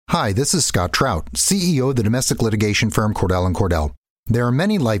Hi, this is Scott Trout, CEO of the domestic litigation firm Cordell & Cordell. There are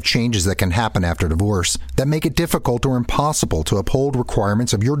many life changes that can happen after divorce that make it difficult or impossible to uphold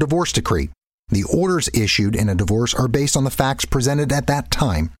requirements of your divorce decree. The orders issued in a divorce are based on the facts presented at that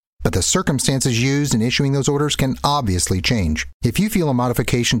time, but the circumstances used in issuing those orders can obviously change. If you feel a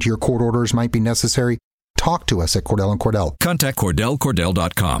modification to your court orders might be necessary, talk to us at Cordell & Cordell. Contact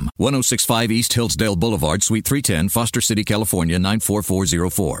CordellCordell.com, 1065 East Hillsdale Boulevard, Suite 310, Foster City, California,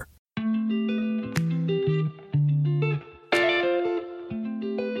 94404.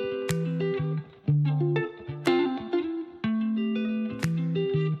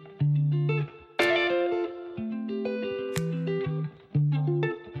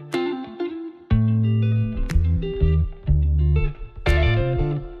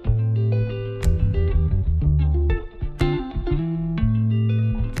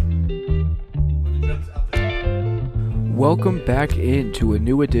 Welcome back into a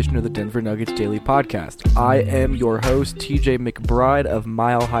new edition of the Denver Nuggets Daily Podcast. I am your host, TJ McBride of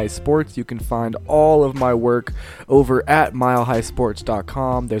Mile High Sports. You can find all of my work over at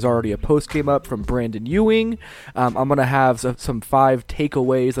milehighsports.com. There's already a post game up from Brandon Ewing. I'm going to have some 5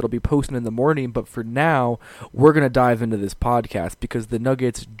 takeaways that'll be posted in the morning, but for now, we're going to dive into this podcast because the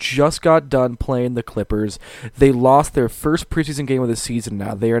Nuggets just got done playing the Clippers. They lost their first preseason game of the season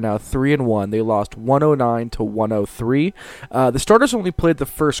now. They are now 3-1. They lost 109-103. The starters only played the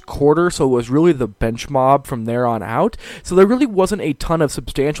first quarter, so it was really the bench mob from there on out. So there really wasn't a ton of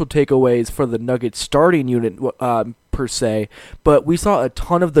substantial takeaways for the Nuggets starting unit per se, but we saw a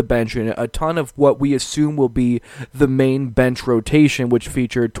ton of the bench unit, a ton of what we assume will be the main bench rotation, which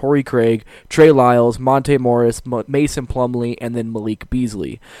featured Torrey Craig, Trey Lyles, Monte Morris, Mason Plumlee, and then Malik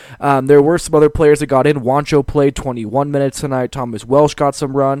Beasley. There were some other players that got in. Juancho played 21 minutes tonight. Thomas Welsh got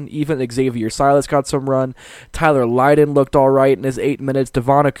some run. Even Xavier Silas got some run. Tyler Lydon looked all right in his 8 minutes.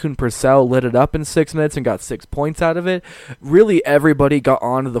 Devon Akoon-Purcell lit it up in 6 minutes and got 6 points out of it. Really, everybody got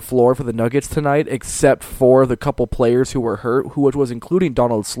onto the floor for the Nuggets tonight, except for the couple players who were hurt, which was including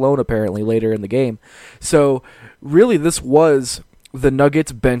Donald Sloan apparently later in the game. So really this was the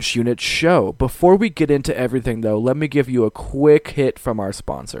Nuggets bench unit show. Before we get into everything though, let me give you a quick hit from our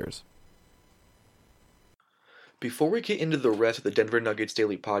sponsors. Before we get into the rest of the Denver Nuggets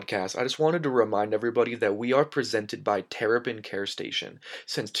Daily Podcast, I just wanted to remind everybody that we are presented by Terrapin Care Station.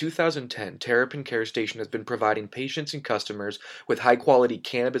 Since 2010, Terrapin Care Station has been providing patients and customers with high-quality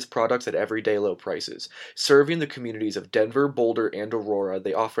cannabis products at everyday low prices. Serving the communities of Denver, Boulder, and Aurora,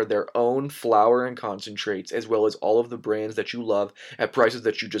 they offer their own flower and concentrates, as well as all of the brands that you love at prices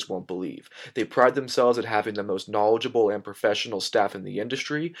that you just won't believe. They pride themselves at having the most knowledgeable and professional staff in the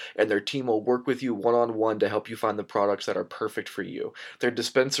industry, and their team will work with you one-on-one to help you find the products that are perfect for you. Their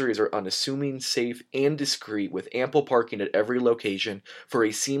dispensaries are unassuming, safe, and discreet with ample parking at every location for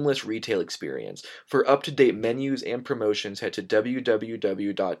a seamless retail experience. For up-to-date menus and promotions, head to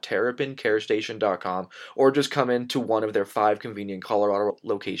www.terrapincarestation.com or just come into one of their 5 convenient Colorado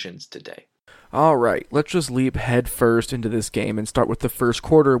locations today. Alright, let's just leap head first into this game and start with the first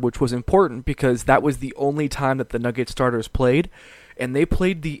quarter, which was important because that was the only time that the Nuggets starters played, and they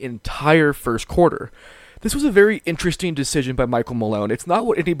played the entire first quarter. This was a very interesting decision by Michael Malone. It's not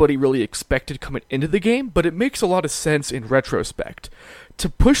what anybody really expected coming into the game, but it makes a lot of sense in retrospect. To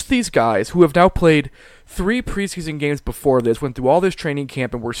push these guys, who have now played 3 preseason games before this, went through all this training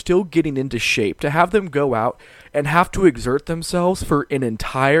camp, and were still getting into shape, to have them go out and have to exert themselves for an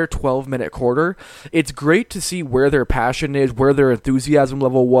entire 12-minute quarter, it's great to see where their passion is, where their enthusiasm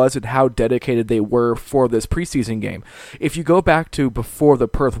level was, and how dedicated they were for this preseason game. If you go back to before the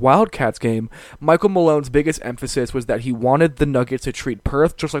Perth Wildcats game, Michael Malone's biggest emphasis was that he wanted the Nuggets to treat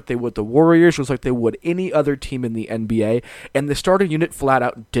Perth just like they would the Warriors, just like they would any other team in the NBA, and the starting unit flat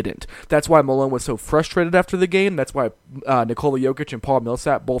out didn't. That's why Malone was so frustrated after the game. That's why Nikola Jokic and Paul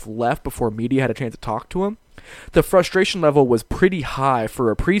Millsap both left before media had a chance to talk to him. The frustration level was pretty high for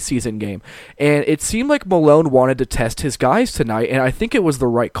a preseason game, and it seemed like Malone wanted to test his guys tonight, and I think it was the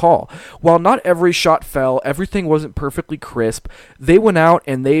right call. While not every shot fell, everything wasn't perfectly crisp, they went out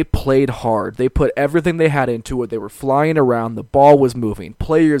and they played hard. They put everything they had into it. They were flying around, the ball was moving,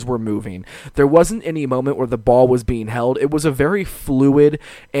 players were moving. There wasn't any moment where the ball was being held. It was a very fluid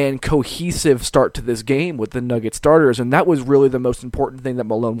and cohesive start to this game with the Nuggets starters, and that was really the most important thing that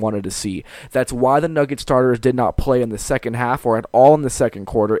Malone wanted to see. That's why the Nuggets starters did not play in the second half or at all in the second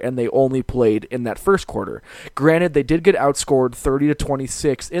quarter, and they only played in that first quarter. Granted, they did get outscored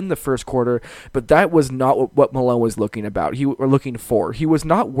 30-26 in the first quarter, but that was not what Malone was looking for. He was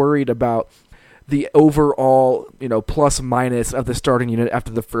not worried about the overall, plus minus of the starting unit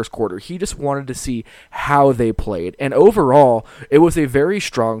after the first quarter. He just wanted to see how they played. And overall, it was a very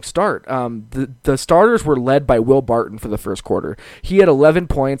strong start. The starters were led by Will Barton for the first quarter. He had 11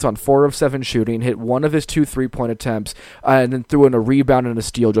 points on 4 of 7 shooting, hit one of his 2 3-point attempts, and then threw in a rebound and a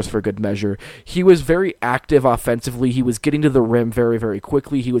steal just for good measure. He was very active offensively. He was getting to the rim very, very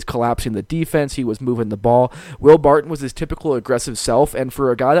quickly. He was collapsing the defense. He was moving the ball. Will Barton was his typical aggressive self, and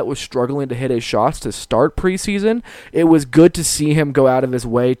for a guy that was struggling to hit his shots to start preseason, it was good to see him go out of his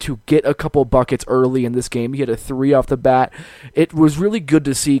way to get a couple buckets early in this game. He had a 3 off the bat. It was really good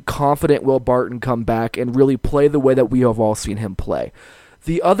to see confident Will Barton come back and really play the way that we have all seen him play.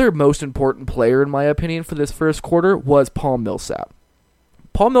 The other most important player, in my opinion, for this first quarter was Paul Millsap.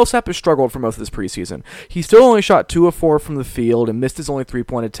 Paul Millsap has struggled for most of this preseason. He still only shot 2 of 4 from the field and missed his only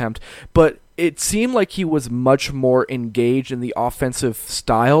 3-point attempt, but it seemed like he was much more engaged in the offensive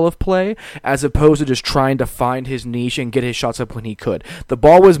style of play as opposed to just trying to find his niche and get his shots up when he could. The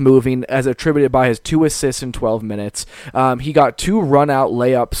ball was moving, as attributed by his 2 assists in 12 minutes. He got 2 run-out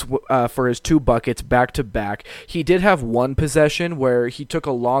layups for his 2 buckets back-to-back. He did have one possession where he took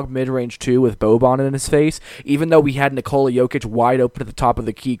a long mid-range 2 with Boban in his face, even though we had Nikola Jokic wide open at the top of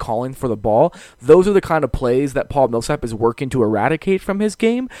the key calling for the ball. Those are the kind of plays that Paul Millsap is working to eradicate from his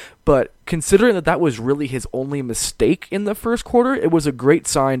game, but considering that was really his only mistake in the first quarter, it was a great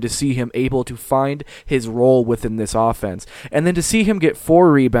sign to see him able to find his role within this offense. And then to see him get 4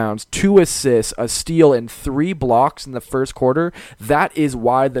 rebounds, 2 assists, a steal, and 3 blocks in the first quarter, that is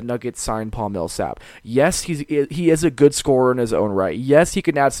why the Nuggets signed Paul Millsap. Yes, he is a good scorer in his own right. Yes, he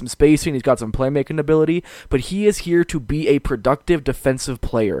can add some spacing, he's got some playmaking ability, but he is here to be a productive defensive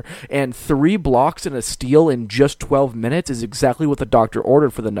player. And 3 blocks and a steal in just 12 minutes is exactly what the doctor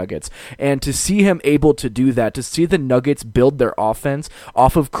ordered for the Nuggets. And to see him able to do that, to see the Nuggets build their offense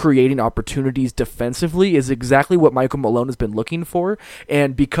off of creating opportunities defensively is exactly what Michael Malone has been looking for.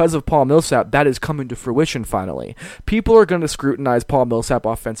 And because of Paul Millsap, that is coming to fruition finally. People are going to scrutinize Paul Millsap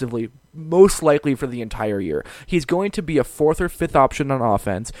offensively most likely for the entire year. He's going to be a 4th or 5th option on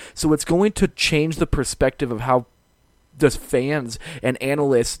offense, so it's going to change the perspective of how does fans and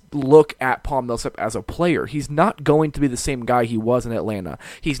analysts look at Paul Millsap as a player. He's not going to be the same guy he was in Atlanta.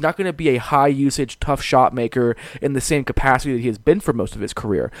 He's not going to be a high-usage, tough shot maker in the same capacity that he has been for most of his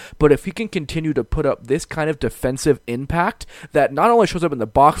career. But if he can continue to put up this kind of defensive impact that not only shows up in the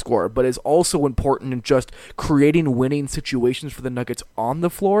box score, but is also important in just creating winning situations for the Nuggets on the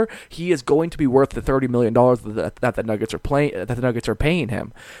floor, he is going to be worth the $30 million that the Nuggets are paying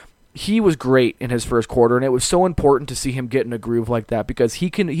him. He was great in his first quarter, and it was so important to see him get in a groove like that because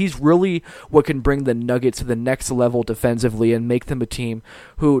he's really what can bring the Nuggets to the next level defensively and make them a team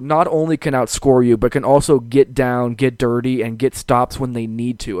who not only can outscore you, but can also get down, get dirty, and get stops when they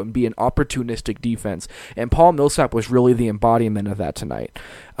need to and be an opportunistic defense. And Paul Millsap was really the embodiment of that tonight.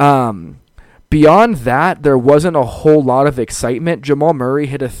 Beyond that, there wasn't a whole lot of excitement. Jamal Murray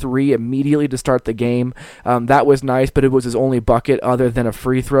hit a 3 immediately to start the game. That was nice, but it was his only bucket other than a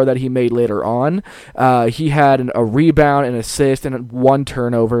free throw that he made later on. He had a rebound, an assist, and 1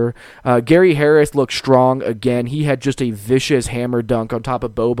 turnover. Gary Harris looked strong again. He had just a vicious hammer dunk on top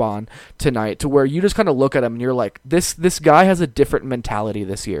of Boban tonight to where you just kind of look at him and you're like, this guy has a different mentality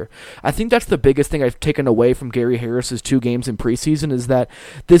this year. I think that's the biggest thing I've taken away from Gary Harris's 2 games in preseason is that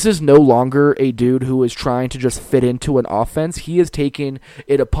this is no longer a dude who is trying to just fit into an offense. He is taking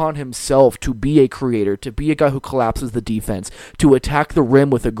it upon himself to be a creator, to be a guy who collapses the defense, to attack the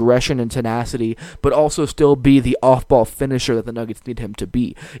rim with aggression and tenacity, but also still be the off-ball finisher that the Nuggets need him to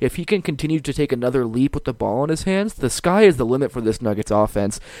be. If he can continue to take another leap with the ball in his hands, the sky is the limit for this Nuggets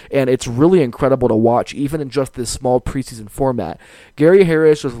offense, and it's really incredible to watch, even in just this small preseason format. Gary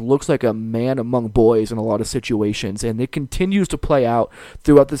Harris just looks like a man among boys in a lot of situations, and it continues to play out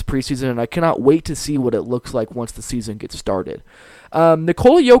throughout this preseason, and I cannot wait to see what it looks like once the season gets started.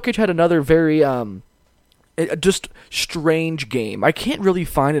 Nikola Jokic had another very just strange game. I can't really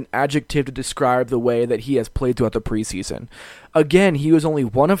find an adjective to describe the way that he has played throughout the preseason. Again, he was only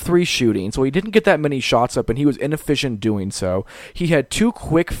 1 of 3 shooting, so he didn't get that many shots up, and he was inefficient doing so. He had 2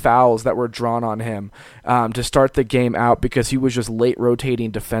 quick fouls that were drawn on him to start the game out because he was just late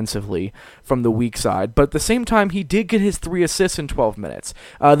rotating defensively from the weak side. But at the same time, he did get his 3 assists in 12 minutes.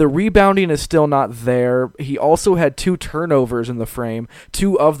 The rebounding is still not there. He also had 2 turnovers in the frame,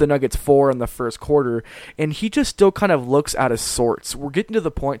 2 of the Nuggets' 4 in the first quarter, and he just still kind of looks out of sorts. We're getting to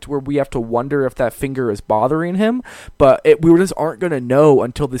the point where we have to wonder if that finger is bothering him, but we just aren't going to know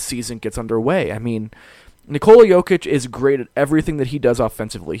until the season gets underway. I mean, Nikola Jokic is great at everything that he does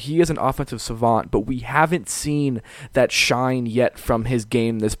offensively. He is an offensive savant, but we haven't seen that shine yet from his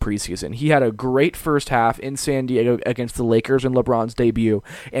game this preseason. He had a great first half in San Diego against the Lakers in LeBron's debut,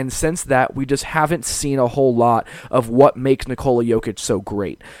 and since that, we just haven't seen a whole lot of what makes Nikola Jokic so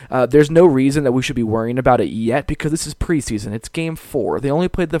great. There's no reason that we should be worrying about it yet because this is preseason. It's Game 4. They only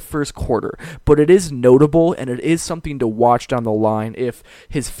played the first quarter, but it is notable, and it is something to watch down the line if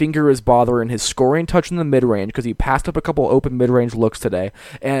his finger is bothering his scoring touch in the mid-range, because he passed up a couple open mid-range looks today,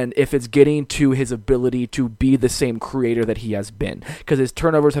 and if it's getting to his ability to be the same creator that he has been, because his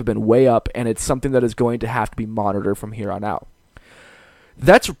turnovers have been way up, and it's something that is going to have to be monitored from here on out.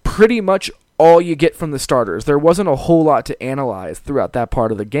 That's pretty much all you get from the starters. There wasn't a whole lot to analyze throughout that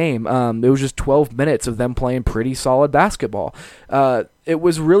part of the game. It was just 12 minutes of them playing pretty solid basketball. It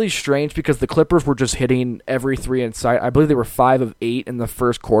was really strange because the Clippers were just hitting every three in sight. I believe they were 5 of 8 in the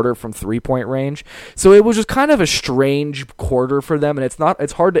first quarter from three-point range. So it was just kind of a strange quarter for them, and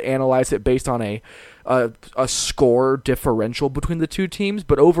it's hard to analyze it based on a score differential between the two teams,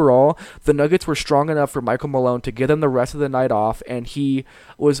 but overall, the Nuggets were strong enough for Michael Malone to give them the rest of the night off, and he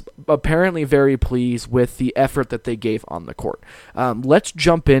was apparently very pleased with the effort that they gave on the court. Let's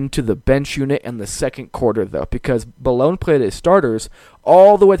jump into the bench unit and the second quarter, though, because Malone played his starters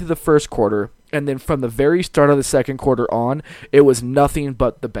all the way through the first quarter, and then from the very start of the second quarter on, it was nothing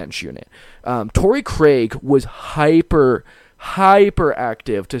but the bench unit. Torrey Craig was hyper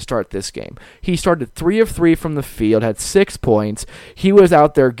active to start this game. He started 3 of 3 from the field, had 6 points. He was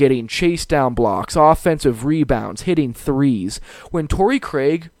out there getting chase down blocks, offensive rebounds, hitting threes. When Torrey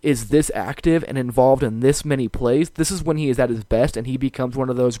Craig is this active and involved in this many plays, this is when he is at his best, and he becomes one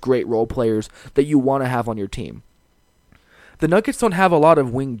of those great role players that you want to have on your team. The Nuggets don't have a lot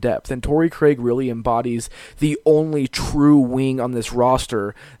of wing depth, and Torrey Craig really embodies the only true wing on this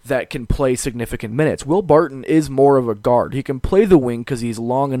roster that can play significant minutes. Will Barton is more of a guard. He can play the wing because he's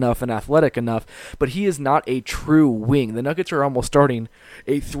long enough and athletic enough, but he is not a true wing. The Nuggets are almost starting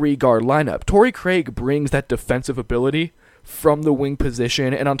a 3-guard lineup. Torrey Craig brings that defensive ability from the wing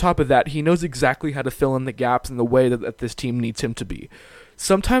position, and on top of that, he knows exactly how to fill in the gaps in the way that this team needs him to be.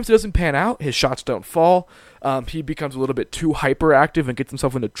 Sometimes it doesn't pan out. His shots don't fall. He becomes a little bit too hyperactive and gets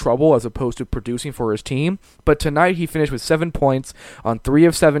himself into trouble as opposed to producing for his team. But tonight he finished with 7 points on 3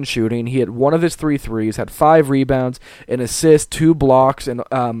 of 7 shooting. He had 1 of his 3 threes, had 5 rebounds, an assist, 2 blocks, and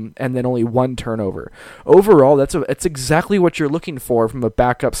then only 1 turnover. Overall, that's exactly what you're looking for from a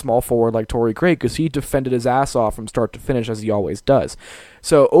backup small forward like Torrey Craig, because he defended his ass off from start to finish as he always does.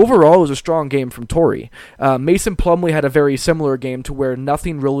 So overall, it was a strong game from Torrey. Mason Plumlee had a very similar game to where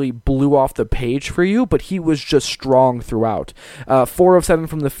nothing really blew off the page for you, but he was just strong throughout. 4 of 7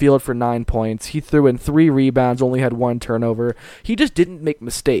 from the field for 9 points. He threw in 3 rebounds, only had 1 turnover. He just didn't make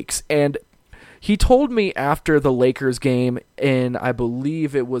mistakes, and he told me after the Lakers game in, I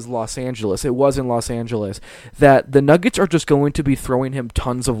believe it was Los Angeles, it was in Los Angeles, that the Nuggets are just going to be throwing him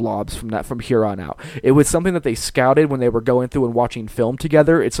tons of lobs from here on out. It was something that they scouted when they were going through and watching film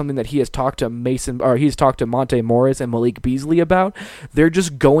together. It's something that he has talked to Monte Morris and Malik Beasley about. They're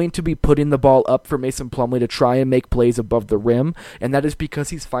just going to be putting the ball up for Mason Plumlee to try and make plays above the rim, and that is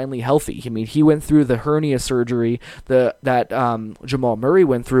because he's finally healthy. I mean, he went through the hernia surgery that Jamal Murray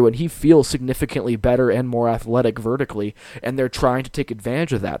went through, and he feels significantly better and more athletic vertically, and they're trying to take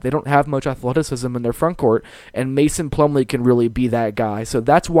advantage of that. They don't have much athleticism in their front court, and Mason Plumlee can really be that guy. So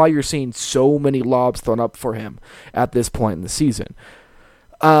that's why you're seeing so many lobs thrown up for him at this point in the season.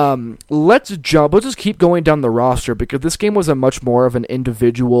 Let's just keep going down the roster, because this game was a much more of an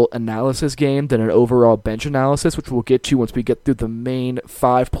individual analysis game than an overall bench analysis, which we'll get to once we get through the main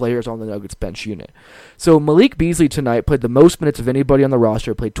 5 players on the Nuggets bench unit. So Malik Beasley tonight played the most minutes of anybody on the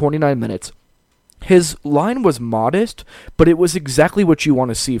roster, played 29 minutes. His line was modest, but it was exactly what you want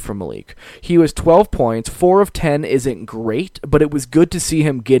to see from Malik. He was 12 points, 4 of 10 isn't great, but it was good to see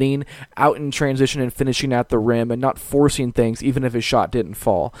him getting out in transition and finishing at the rim and not forcing things even if his shot didn't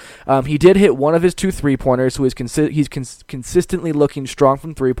fall. He did hit 1 of his 2 3-pointers, so he's consistently looking strong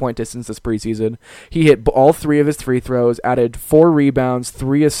from 3-point distance this preseason. He hit all 3 of his free throws, added 4 rebounds,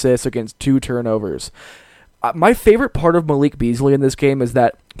 3 assists against 2 turnovers. My favorite part of Malik Beasley in this game is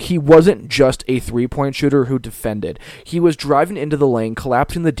that he wasn't just a 3-point shooter who defended. He was driving into the lane,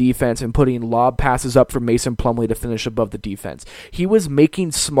 collapsing the defense, and putting lob passes up for Mason Plumlee to finish above the defense. He was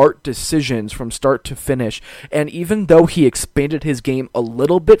making smart decisions from start to finish, and even though he expanded his game a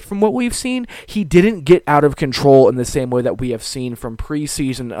little bit from what we've seen, he didn't get out of control in the same way that we have seen from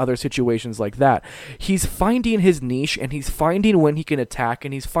preseason and other situations like that. He's finding his niche, and he's finding when he can attack,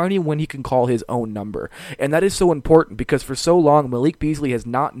 and he's finding when he can call his own number. And that is so important, because for so long, Malik Beasley has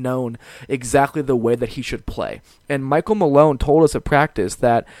not not known exactly the way that he should play. And Michael Malone told us at practice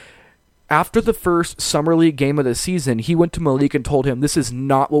that after the first Summer League game of the season, he went to Malik and told him, this is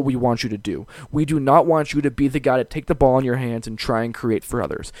not what we want you to do. We do not want you to be the guy to take the ball in your hands and try and create for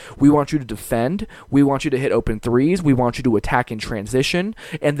others. We want you to defend. We want you to hit open threes. We want you to attack in transition.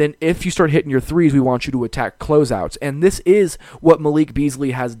 And then if you start hitting your threes, we want you to attack closeouts. And this is what Malik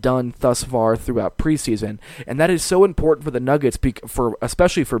Beasley has done thus far throughout preseason. And that is so important for the Nuggets,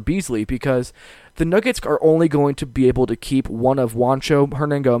 especially for Beasley, because the Nuggets are only going to be able to keep one of Juancho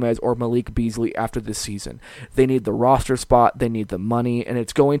Hernangomez or Malik Beasley after this season. They need the roster spot, they need the money, and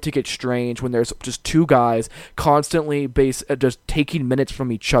it's going to get strange when there's just two guys constantly just taking minutes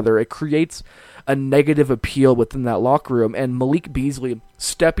from each other. It creates a negative appeal within that locker room, and Malik Beasley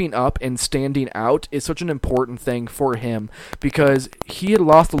stepping up and standing out is such an important thing for him because he had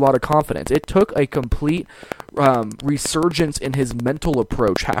lost a lot of confidence. It took a complete resurgence in his mental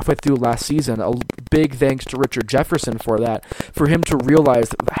approach halfway through last season. A big thanks to Richard Jefferson for that, for him to realize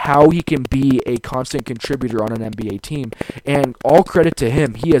how he can be a constant contributor on an NBA team. And all credit to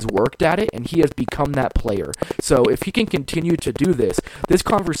him. He has worked at it and he has become that player. So if he can continue to do this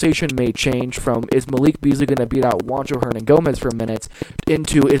conversation may change from, is Malik Beasley going to beat out Juancho Hernangomez for minutes,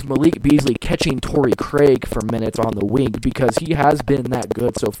 into, is Malik Beasley catching Torrey Craig for minutes on the wing, because he has been that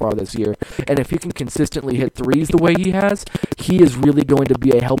good so far this year. And if he can consistently hit threes the way he has, he is really going to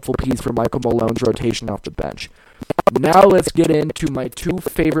be a helpful piece for Michael Malone's rotation off the bench. Now let's get into my two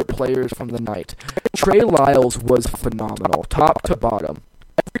favorite players from the night. Trey Lyles was phenomenal, top to bottom.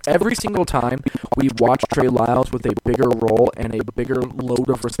 Every single time we watch Trey Lyles with a bigger role and a bigger load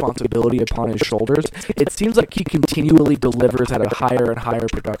of responsibility upon his shoulders, it seems like he continually delivers at a higher and higher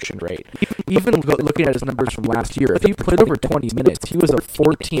production rate. Even looking at his numbers from last year, if he played over 20 minutes, he was a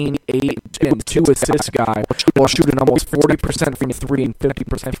 14, 8, and 2 assist guy while shooting almost 40% from 3 and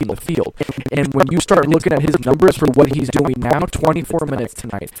 50% from the field. And when you start looking at his numbers for what he's doing now, 24 minutes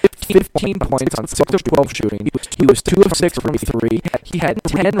tonight, 15 points on 6 of 12 shooting, he was 2 of 6 from 3, he had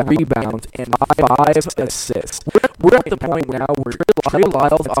 10 rebounds and 5 assists. We're at the point now where Trey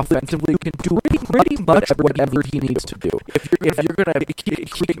Lyles offensively can do pretty much whatever he needs to do. If you're going to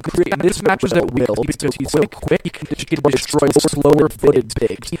create mismatches at will, because he's so quick, he can destroy slower-footed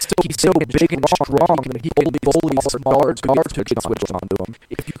bigs. He's so big and strong that he can bully smaller guards to get switched onto him.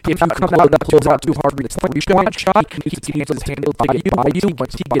 If you come out and close out too hard with his three-point shot, he can use his handle to get by you.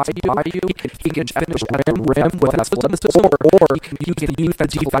 Once he gets by you, he can finish at rim with athleticism, or he can use the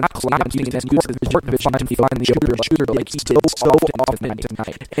defense collapsing and use his court vision to find the open shooter like he did so often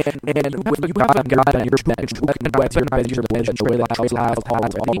tonight. And when you have a guy on your bench who can weaponize your bench the way that Trey Lyles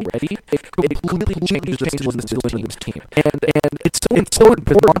has already, it completely changes the ceiling of this team. And it's so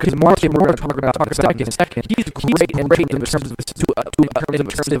important because Monte, we're going to talk about in a second. He's great in terms of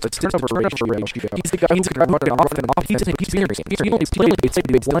his turnover ratio. He's the guy who can run it off and off. He's inexperienced. He only played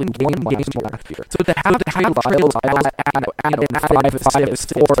maybe one game last year. So to have Trey Lyles add 5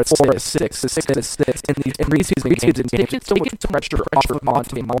 assists, 4 assists, 6 assists in these preseason games, and taking so much pressure off of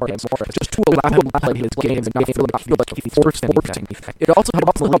Monte Morris just to allow him to play his game and not feel like he's forced anything. It also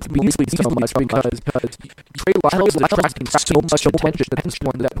helps Malik Beasley so much because Trey Lyles is attracting so much attention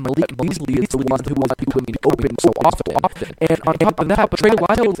that Malik Beasley is the one who will be open so often. And on top of that, Trey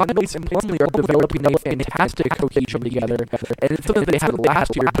Lyles and Mason Plumlee are developing a fantastic cohesion together, and it's something they had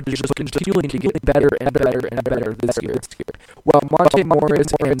last year, but it's just continuing to get better and better and better this year. While Monte Morris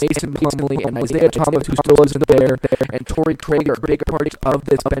and Mason Plumlee and Isaiah Thomas, who still isn't there, and Torrey Craig are big parts of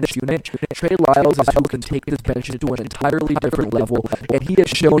this bench unit, Trey Lyles is who can take this bench to an entirely different level, and he has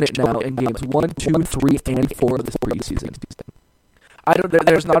shown it now in games 1, 2, 3, and 4 of this preseason.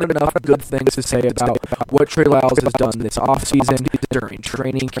 There's not enough good things to say about what Trey Lyles has done this offseason, during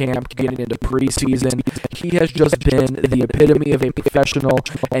training camp, getting into preseason. He has just been the epitome of a professional,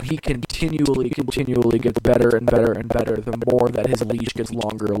 and he continually gets better and better and better the more that his leash gets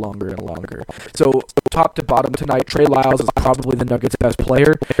longer and longer and longer. So top to bottom tonight, Trey Lyles is probably the Nuggets' best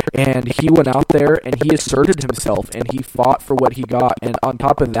player, and he went out there and he asserted himself and he fought for what he got, and on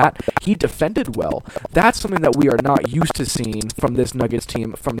top of that, he defended well. That's something that we are not used to seeing from this Nuggets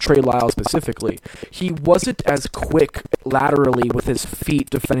team, from Trey Lyles specifically. He wasn't as quick laterally with his feet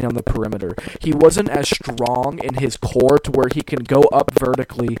defending on the perimeter. He wasn't as strong in his core to where he can go up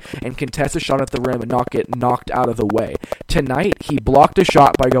vertically and contest a shot at the rim and not get knocked out of the way. Tonight, he blocked a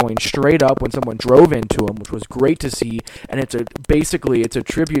shot by going straight up when someone drove into him, which was great to see, and it's a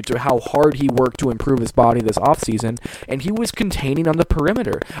tribute to how hard he worked to improve his body this offseason, and he was containing on the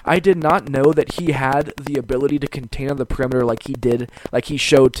perimeter. I did not know that he had the ability to contain on the perimeter like he did did, like he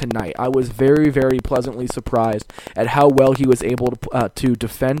showed tonight. I was very, very pleasantly surprised at how well he was able to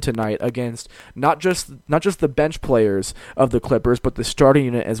defend tonight against not just the bench players of the Clippers, but the starting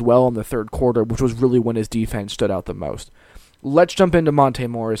unit as well in the third quarter, which was really when his defense stood out the most. Let's jump into Monte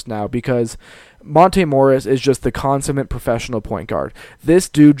Morris now, because Monte Morris is just the consummate professional point guard. This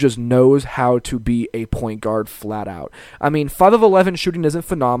dude just knows how to be a point guard flat out. I mean, 5 of 11 shooting isn't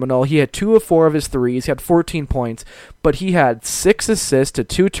phenomenal. He had 2 of 4 of his threes. He had 14 points, but he had 6 assists to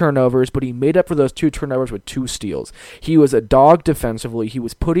 2 turnovers, but he made up for those 2 turnovers with 2 steals. He was a dog defensively. He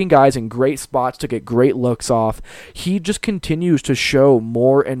was putting guys in great spots to get great looks off. He just continues to show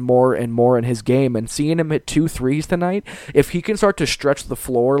more and more and more in his game, and seeing him hit 2 threes tonight, if he can start to stretch the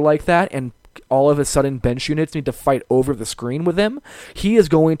floor like that and all of a sudden bench units need to fight over the screen with him, he is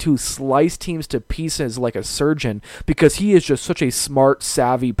going to slice teams to pieces like a surgeon, because he is just such a smart,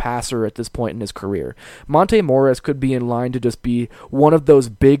 savvy passer at this point in his career. Monte Morris could be in line to just be one of those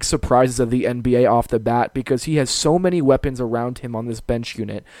big surprises of the NBA off the bat, because he has so many weapons around him on this bench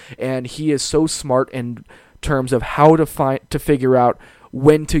unit, and he is so smart in terms of how to figure out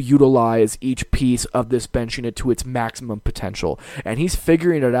when to utilize each piece of this bench unit to its maximum potential. And he's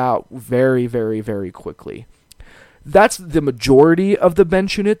figuring it out very, very, very quickly. That's the majority of the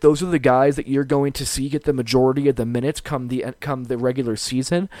bench unit. Those are the guys that you're going to see get the majority of the minutes come the regular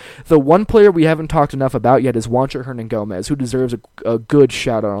season. The one player we haven't talked enough about yet is Juancho Hernangomez, who deserves a good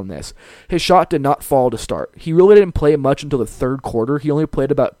shout out on this. His shot did not fall to start. He really didn't play much until the third quarter. He only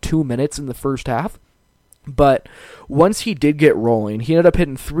played about 2 minutes in the first half. But once he did get rolling, he ended up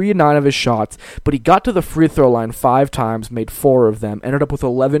hitting 3 of 9 of his shots, but he got to the free throw line 5 times, made 4 of them, ended up with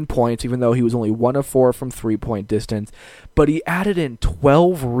 11 points, even though he was only 1 of 4 from 3-point distance. But he added in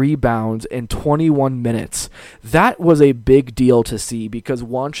 12 rebounds in 21 minutes. That was a big deal to see, because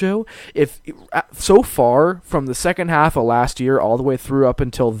Juancho, so far from the second half of last year all the way through up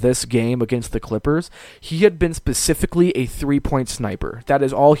until this game against the Clippers, he had been specifically a 3-point sniper. That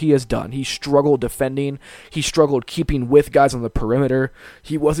is all he has done. He struggled defending. He struggled keeping with guys on the perimeter.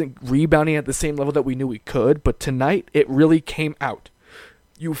 He wasn't rebounding at the same level that we knew he could, but tonight it really came out.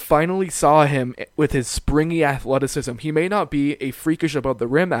 You finally saw him with his springy athleticism. He may not be a freakish above the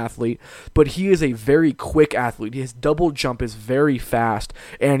rim athlete, but he is a very quick athlete. His double jump is very fast,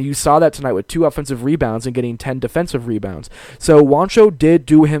 and you saw that tonight with 2 offensive rebounds and getting 10 defensive rebounds. So Juancho did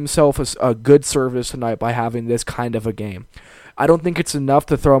do himself a good service tonight by having this kind of a game. I don't think it's enough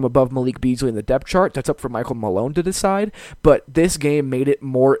to throw him above Malik Beasley in the depth chart. That's up for Michael Malone to decide. But this game made it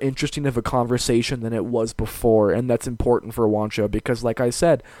more interesting of a conversation than it was before, and that's important for Juancho because, like I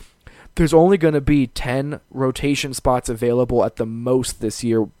said, there's only going to be 10 rotation spots available at the most this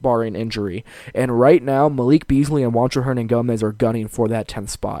year, barring injury. And right now, Malik Beasley and Juancho Hernangomez are gunning for that 10th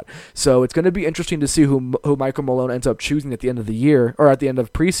spot. So it's going to be interesting to see who Michael Malone ends up choosing at the end of the year, or at the end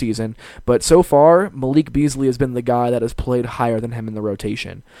of preseason. But so far, Malik Beasley has been the guy that has played higher than him in the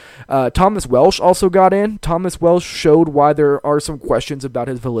rotation. Thomas Welsh also got in. Thomas Welsh showed why there are some questions about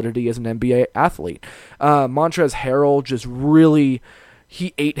his validity as an NBA athlete. Montrezl Harrell just really...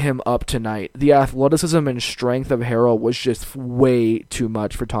 He ate him up tonight. The athleticism and strength of Harrell was just way too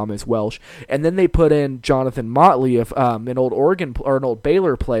much for Thomas Welsh. And then they put in Jonathan Motley, an old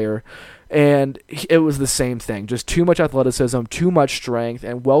Baylor player, and it was the same thing. Just too much athleticism, too much strength,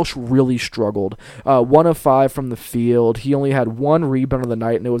 and Welsh really struggled. 1 of 5 from the field. He only had 1 rebound of the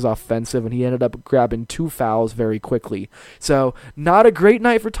night, and it was offensive, and he ended up grabbing 2 fouls very quickly. So, not a great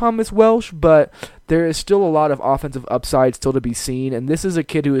night for Thomas Welsh, but there is still a lot of offensive upside still to be seen, and this is a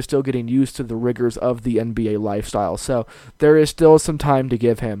kid who is still getting used to the rigors of the NBA lifestyle, so there is still some time to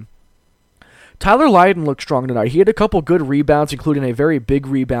give him. Tyler Lydon looked strong tonight. He had a couple good rebounds, including a very big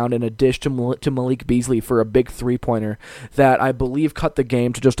rebound and a dish to Malik Beasley for a big three-pointer that I believe cut the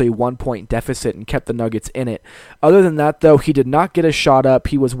game to just a 1-point deficit and kept the Nuggets in it. Other than that, though, he did not get a shot up.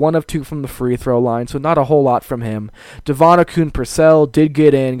 He was 1 of 2 from the free throw line, so not a whole lot from him. Devon Akoon-Purcell did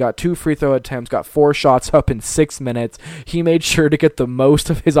get in, got 2 free throw attempts, got 4 shots up in 6 minutes. He made sure to get the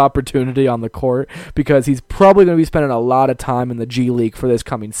most of his opportunity on the court because he's probably going to be spending a lot of time in the G League for this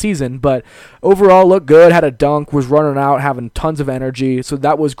coming season, but overall, looked good, had a dunk, was running out, having tons of energy, so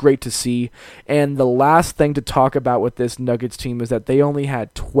that was great to see. And the last thing to talk about with this Nuggets team is that they only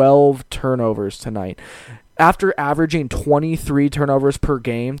had 12 turnovers tonight. after averaging 23 turnovers per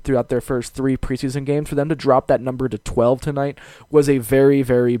game throughout their first 3 preseason games, for them to drop that number to 12 tonight was a very,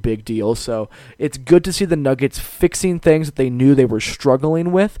 very big deal. So it's good to see the Nuggets fixing things that they knew they were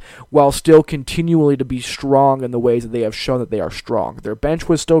struggling with while still continually to be strong in the ways that they have shown that they are strong. Their bench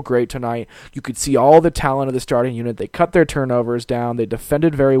was still great tonight. You could see all the talent of the starting unit. They cut their turnovers down. They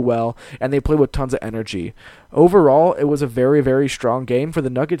defended very well, and they played with tons of energy. Overall, it was a very, very strong game for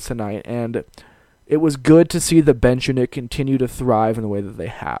the Nuggets tonight, and it was good to see the bench unit continue to thrive in the way that they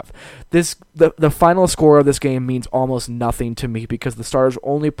have. The final score of this game means almost nothing to me because the Stars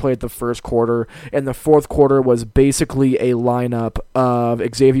only played the first quarter, and the fourth quarter was basically a lineup of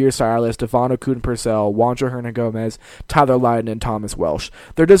Xavier Silas, Devon Okudin-Purcell, Juancho Hernangomez, Tyler Lydon, and Thomas Welsh.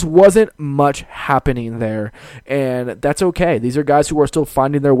 There just wasn't much happening there, and that's okay. These are guys who are still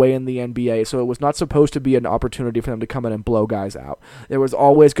finding their way in the NBA, so it was not supposed to be an opportunity for them to come in and blow guys out. There was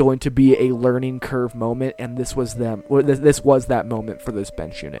always going to be a learning curve moment, and this was that moment for this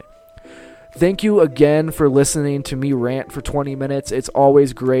bench unit. Thank you again for listening to me rant for 20 minutes. It's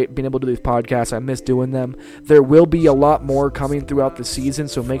always great being able to do these podcasts. I miss doing them. There will be a lot more coming throughout the season,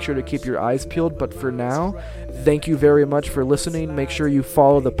 so make sure to keep your eyes peeled. But for now, thank you very much for listening. Make sure you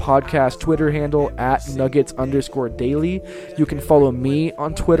follow the podcast Twitter handle at Nuggets_daily. You can follow me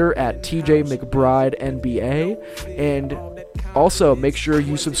on Twitter at TJ McBride NBA. And also, make sure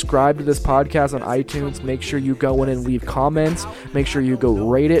you subscribe to this podcast on iTunes. Make sure you go in and leave comments. Make sure you go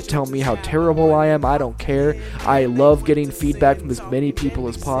rate it. Tell me how terrible I am. I don't care. I love getting feedback from as many people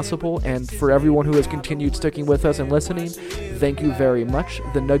as possible. And for everyone who has continued sticking with us and listening, thank you very much.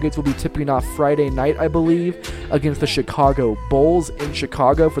 The Nuggets will be tipping off Friday night, I believe, against the Chicago Bulls in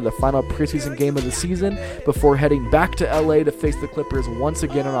Chicago for the final preseason game of the season before heading back to LA to face the Clippers once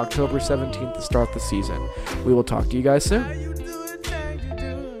again on October 17th to start the season. We will talk to you guys soon.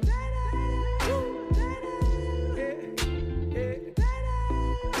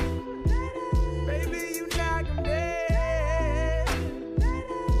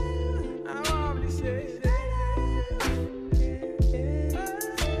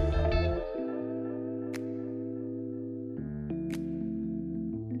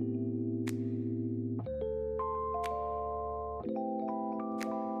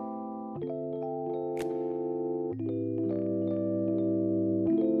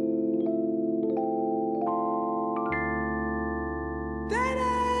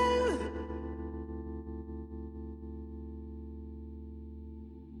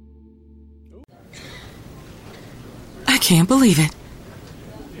 Can't believe it.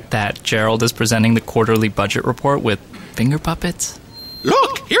 That Gerald is presenting the quarterly budget report with finger puppets?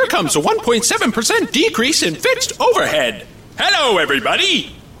 Look, here comes a 1.7% decrease in fixed overhead. Hello,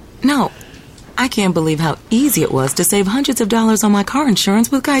 everybody. No, I can't believe how easy it was to save hundreds of dollars on my car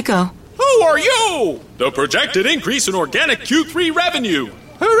insurance with Geico. Who are you? The projected increase in organic Q3 revenue.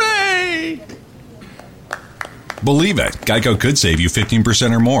 Hooray! Believe it, Geico could save you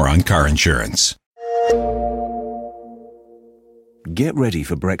 15% or more on car insurance. Get ready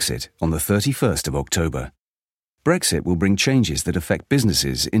for Brexit on the 31st of October. Brexit will bring changes that affect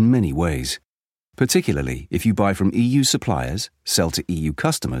businesses in many ways, particularly if you buy from EU suppliers, sell to EU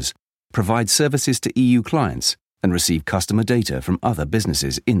customers, provide services to EU clients, and receive customer data from other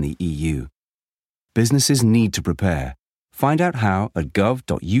businesses in the EU. Businesses need to prepare. Find out how at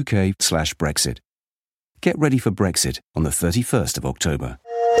gov.uk/Brexit. Get ready for Brexit on the 31st of October.